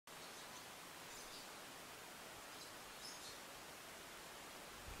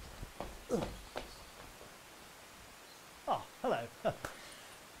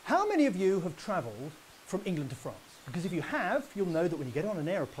many of you have travelled from England to France? Because if you have, you'll know that when you get on an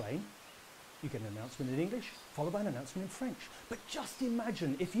aeroplane, you get an announcement in English, followed by an announcement in French. But just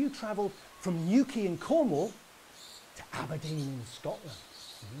imagine if you travelled from Newquay in Cornwall to Aberdeen in Scotland.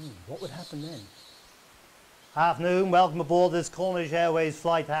 What would happen then? Afternoon, welcome aboard this Cornish Airways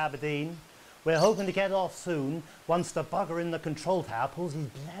flight to Aberdeen. We're hoping to get off soon once the bugger in the control tower pulls his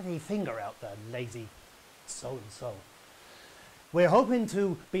bloody finger out, the lazy so-and-so. We're hoping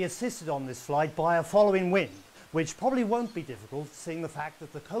to be assisted on this flight by a following wind, which probably won't be difficult seeing the fact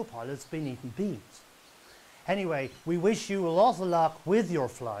that the co-pilot's been eating beans. Anyway, we wish you a lot of luck with your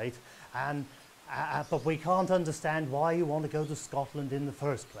flight, and but we can't understand why you want to go to Scotland in the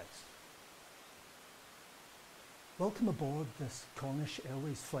first place. Welcome aboard this Cornish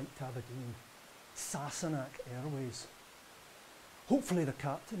Airways flight to Aberdeen, Sassenach Airways. Hopefully the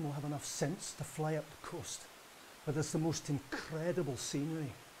captain will have enough sense to fly up the coast, where there's the most incredible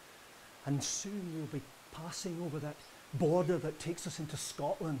scenery, and soon we'll be passing over that border that takes us into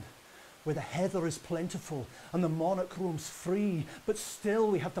Scotland, where the heather is plentiful and the monarch roams free, but still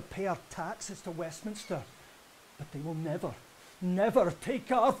we have to pay our taxes to Westminster. But they will never, never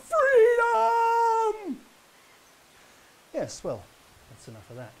take our freedom! Yes, well, that's enough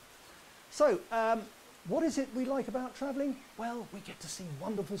of that. So, what is it we like about travelling? Well, we get to see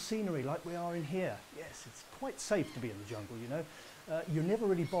wonderful scenery like we are in here. Yes, it's quite safe to be in the jungle, you know. You're never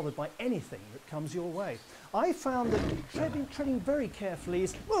really bothered by anything that comes your way. I found that treading very carefully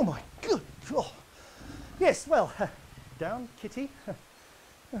is... Oh my good God! Yes, well, down, kitty.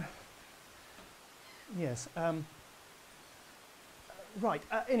 Yes. Right,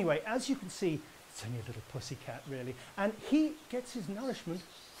 anyway, as you can see, it's only a little pussycat, really. And he gets his nourishment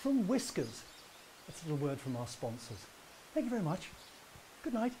from whiskers. That's a little word from our sponsors. Thank you very much.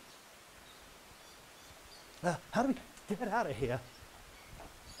 Good night. How do we get out of here?